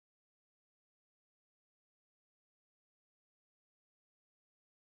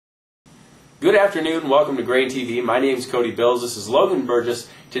Good afternoon, welcome to GrainTV. My name is Cody Bills. This is Logan Burgess.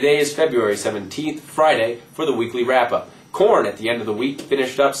 Today is February 17th, Friday, for the weekly wrap-up. Corn at the end of the week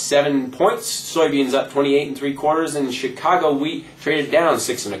finished up 7 points. Soybeans up 28 3/4, and Chicago wheat traded down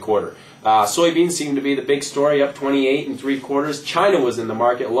 6 1/4. Soybeans seem to be the big story, up 28 3/4. China was in the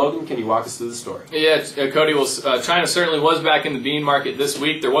market. Logan, can you walk us through the story? Yeah, Cody, China certainly was back in the bean market this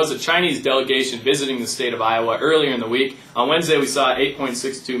week. There was a Chinese delegation visiting the state of Iowa earlier in the week. On Wednesday, we saw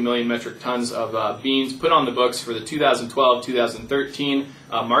 8.62 million metric tons of beans put on the books for the 2012-2013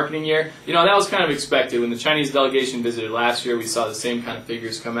 marketing year. You know, that was kind of expected. When the Chinese delegation visited last year, we saw the same kind of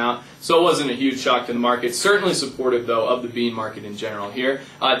figures come out. So it wasn't a huge shock to the market. Certainly supportive, though, of the bean market in general here.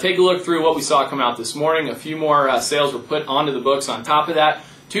 Take a look through what we saw come out this morning. A few more sales were put onto the books on top of that.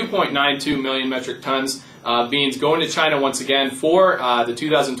 2.92 million metric tons beans going to China once again for the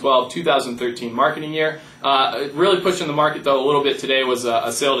 2012-2013 marketing year. Really pushing the market, though, a little bit today was a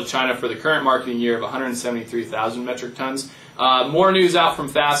sale to China for the current marketing year of 173,000 metric tons. More news out from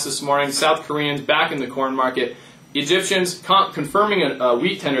FAST this morning. South Koreans back in the corn market. Egyptians confirming a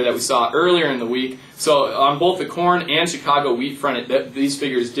wheat tender that we saw earlier in the week. So on both the corn and Chicago wheat front, these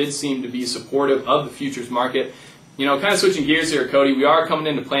figures did seem to be supportive of the futures market. You know, kind of switching gears here, Cody, we are coming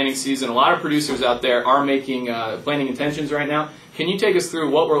into planting season. A lot of producers out there are making planting intentions right now. Can you take us through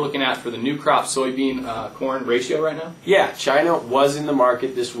what we're looking at for the new crop soybean-corn ratio right now? Yeah, China was in the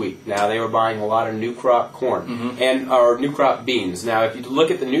market this week. Now, they were buying a lot of new crop corn or new crop beans. Now, if you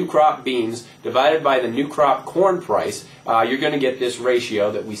look at the new crop beans divided by the new crop corn price, you're going to get this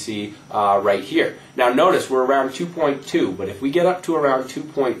ratio that we see right here. Now, notice we're around 2.2, but if we get up to around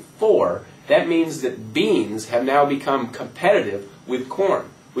 2.4, that means that beans have now become competitive with corn,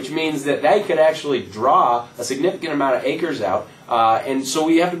 which means that they could actually draw a significant amount of acres out, and so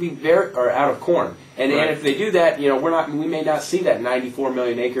we have to be out of corn. And, right. And if they do that, you know, we may not see that 94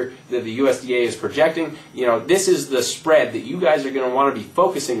 million acre that the USDA is projecting. You know, this is the spread that you guys are going to want to be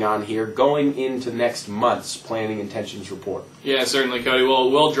focusing on here going into next month's planting intentions report. Yeah, certainly, Cody.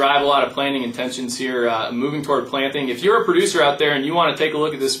 We'll drive a lot of planting intentions here moving toward planting. If you're a producer out there and you want to take a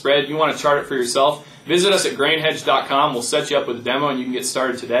look at this spread, you want to chart it for yourself, visit us at grainhedge.com. We'll set you up with a demo and you can get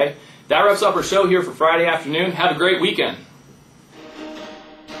started today. That wraps up our show here for Friday afternoon. Have a great weekend.